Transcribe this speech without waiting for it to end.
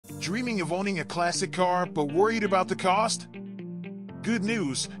Dreaming of owning a classic car but worried about the cost? Good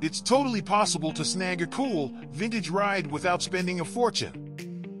news, it's totally possible to snag a cool, vintage ride without spending a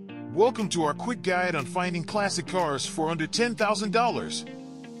fortune. Welcome to our quick guide on finding classic cars for under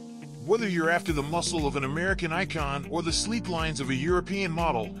 $10,000. Whether you're after the muscle of an American icon or the sleek lines of a European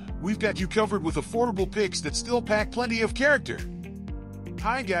model, we've got you covered with affordable picks that still pack plenty of character.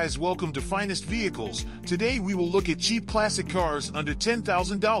 Hi guys, welcome to Finest Vehicles. Today we will look at cheap classic cars under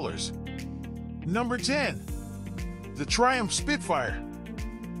 $10,000. Number 10. The Triumph Spitfire.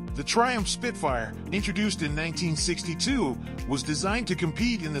 The Triumph Spitfire, introduced in 1962, was designed to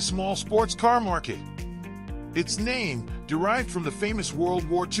compete in the small sports car market. Its name, derived from the famous World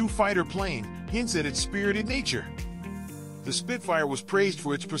War II fighter plane, hints at its spirited nature. The Spitfire was praised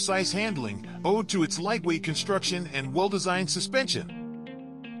for its precise handling, owed to its lightweight construction and well-designed suspension.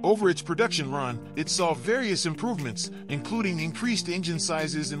 Over its production run, it saw various improvements, including increased engine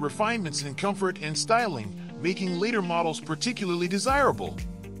sizes and refinements in comfort and styling, making later models particularly desirable.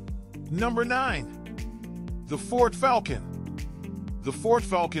 Number 9. The Ford Falcon. The Ford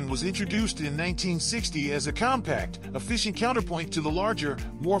Falcon was introduced in 1960 as a compact, efficient counterpoint to the larger,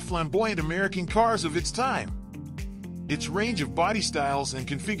 more flamboyant American cars of its time. Its range of body styles and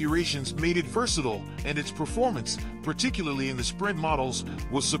configurations made it versatile, and its performance, particularly in the Sprint models,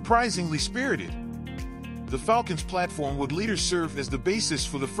 was surprisingly spirited. The Falcon's platform would later serve as the basis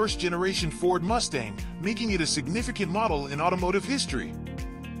for the first-generation Ford Mustang, making it a significant model in automotive history.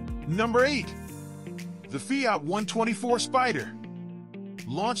 Number 8. The Fiat 124 Spider.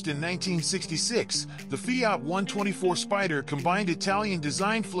 Launched in 1966, the Fiat 124 Spider combined Italian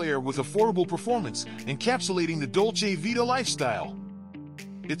design flair with affordable performance, encapsulating the Dolce Vita lifestyle.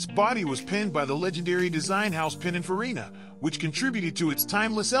 Its body was penned by the legendary design house Pininfarina, which contributed to its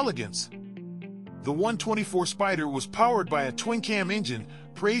timeless elegance. The 124 Spider was powered by a twin-cam engine,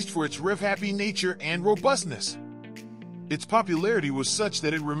 praised for its rev-happy nature and robustness. Its popularity was such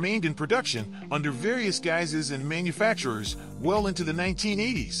that it remained in production under various guises and manufacturers well into the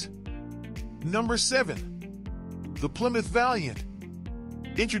 1980s. Number 7. The Plymouth Valiant.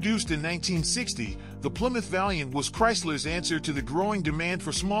 Introduced in 1960, the Plymouth Valiant was Chrysler's answer to the growing demand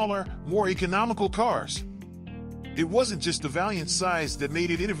for smaller, more economical cars. It wasn't just the Valiant's size that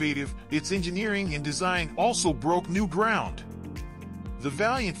made it innovative, its engineering and design also broke new ground. The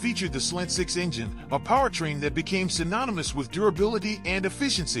Valiant featured the Slent 6 engine, a powertrain that became synonymous with durability and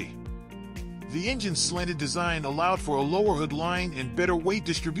efficiency. The engine's slanted design allowed for a lower hood line and better weight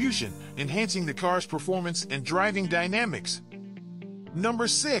distribution, enhancing the car's performance and driving dynamics. Number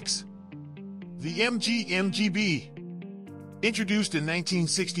 6. The MG MGB. Introduced in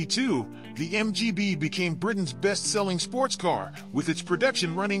 1962, the MGB became Britain's best-selling sports car, with its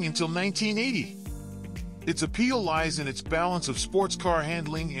production running until 1980. Its appeal lies in its balance of sports car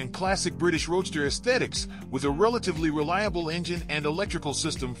handling and classic British roadster aesthetics, with a relatively reliable engine and electrical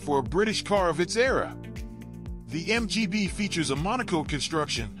system for a British car of its era. The MGB features a monocoque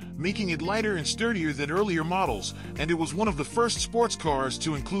construction, making it lighter and sturdier than earlier models, and it was one of the first sports cars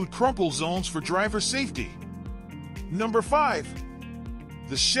to include crumple zones for driver safety. Number 5.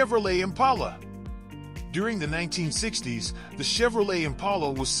 The Chevrolet Impala. During the 1960s, the Chevrolet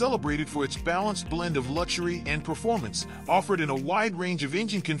Impala was celebrated for its balanced blend of luxury and performance, offered in a wide range of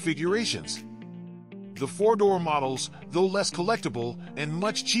engine configurations. The four-door models, though less collectible and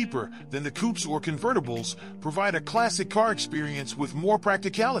much cheaper than the coupes or convertibles, provide a classic car experience with more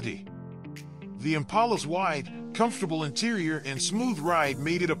practicality. The Impala's wide, comfortable interior and smooth ride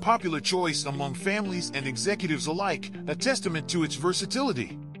made it a popular choice among families and executives alike, a testament to its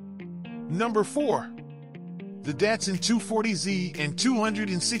versatility. Number 4. The Datsun 240Z and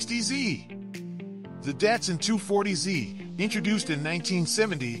 260Z. The Datsun 240Z, introduced in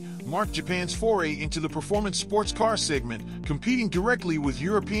 1970, marked Japan's foray into the performance sports car segment, competing directly with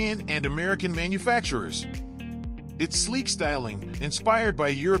European and American manufacturers. Its sleek styling, inspired by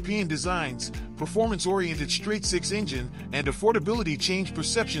European designs, performance-oriented straight-six engine, and affordability changed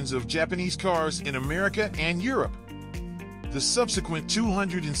perceptions of Japanese cars in America and Europe. The subsequent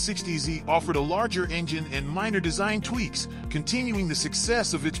 260Z offered a larger engine and minor design tweaks, continuing the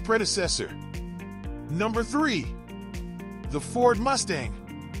success of its predecessor. Number 3. The Ford Mustang.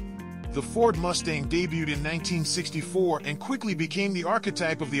 The Ford Mustang debuted in 1964 and quickly became the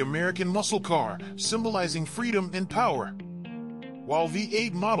archetype of the American muscle car, symbolizing freedom and power. While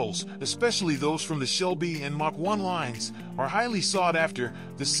V8 models, especially those from the Shelby and Mach 1 lines, are highly sought after,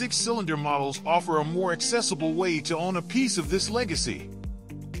 the six-cylinder models offer a more accessible way to own a piece of this legacy.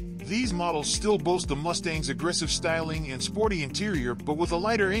 These models still boast the Mustang's aggressive styling and sporty interior, but with a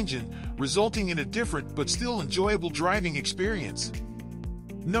lighter engine, resulting in a different but still enjoyable driving experience.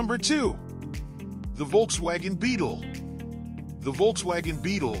 Number 2. The Volkswagen Beetle. The Volkswagen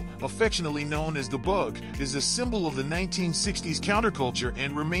Beetle, affectionately known as the Bug, is a symbol of the 1960s counterculture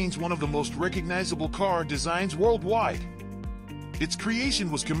and remains one of the most recognizable car designs worldwide. Its creation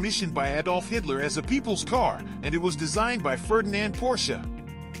was commissioned by Adolf Hitler as a people's car, and it was designed by Ferdinand Porsche.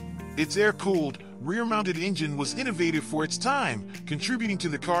 Its air-cooled, rear-mounted engine was innovative for its time, contributing to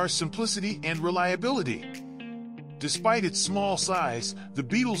the car's simplicity and reliability. Despite its small size, the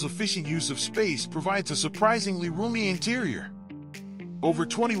Beetle's efficient use of space provides a surprisingly roomy interior. Over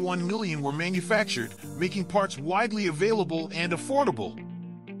 21 million were manufactured, making parts widely available and affordable.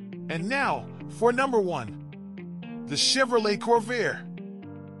 And now, for number 1. The Chevrolet Corvair.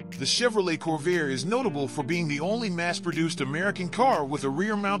 The Chevrolet Corvair is notable for being the only mass-produced American car with a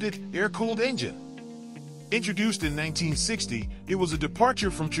rear-mounted, air-cooled engine. Introduced in 1960, it was a departure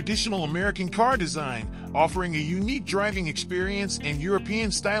from traditional American car design, offering a unique driving experience and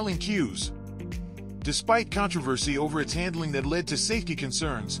European styling cues. Despite controversy over its handling that led to safety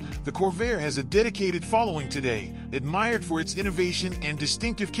concerns, the Corvair has a dedicated following today, admired for its innovation and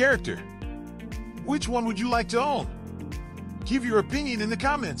distinctive character. Which one would you like to own? Give your opinion in the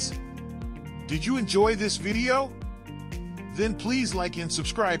comments. Did you enjoy this video? Then please like and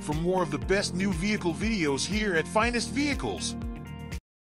subscribe for more of the best new vehicle videos here at Finest Vehicles.